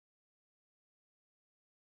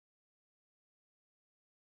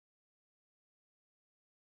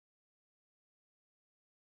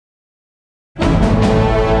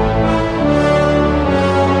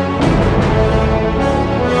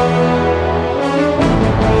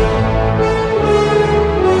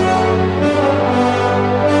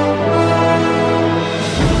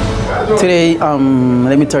Today,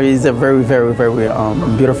 let me tell you, it's a very, very, very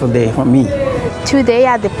beautiful day for me. Today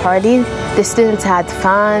at the party, the students had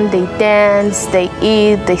fun, they danced, they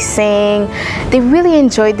eat, they sang. They really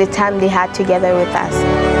enjoyed the time they had together with us.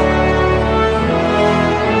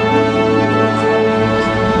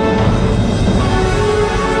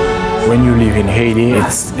 When you live in Haiti,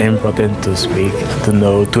 it's important to speak, to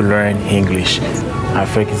know, to learn English. I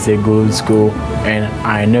think it's a good school, and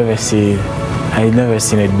I never seen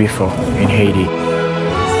it before in Haiti.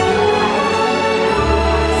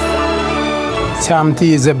 CIMT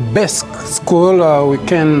is the best school we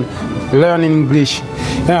can learn English.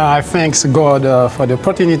 I thank God for the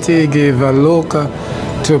opportunity give Luke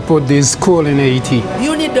to put this school in Haiti.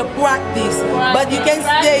 You need to practice, but you can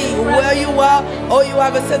stay where you are or you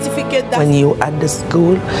have a certificate. When you at the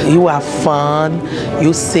school, you have fun,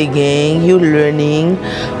 you singing, you learning.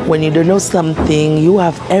 When you don't know something, you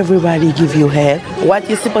have everybody give you help. What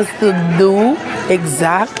you're supposed to do,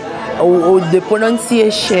 exact, or the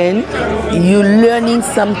pronunciation, you learning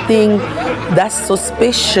something that's so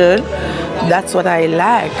special. That's what I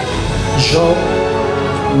like. Job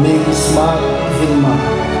make you smile even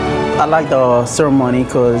more. I like the ceremony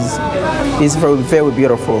because it's very, very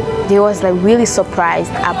beautiful. They was like really surprised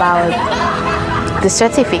about the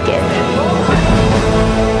certificate.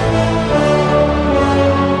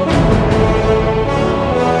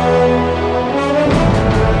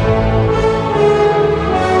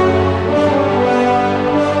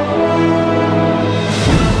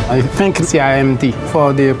 I thank CIMT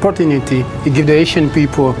for the opportunity to give the Haitian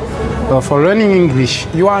people for learning English.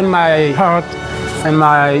 You are in my heart and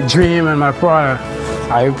my dream and my prayer.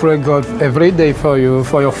 I pray God every day for you,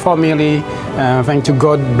 for your family, and thank you,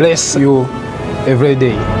 God bless you every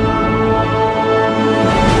day.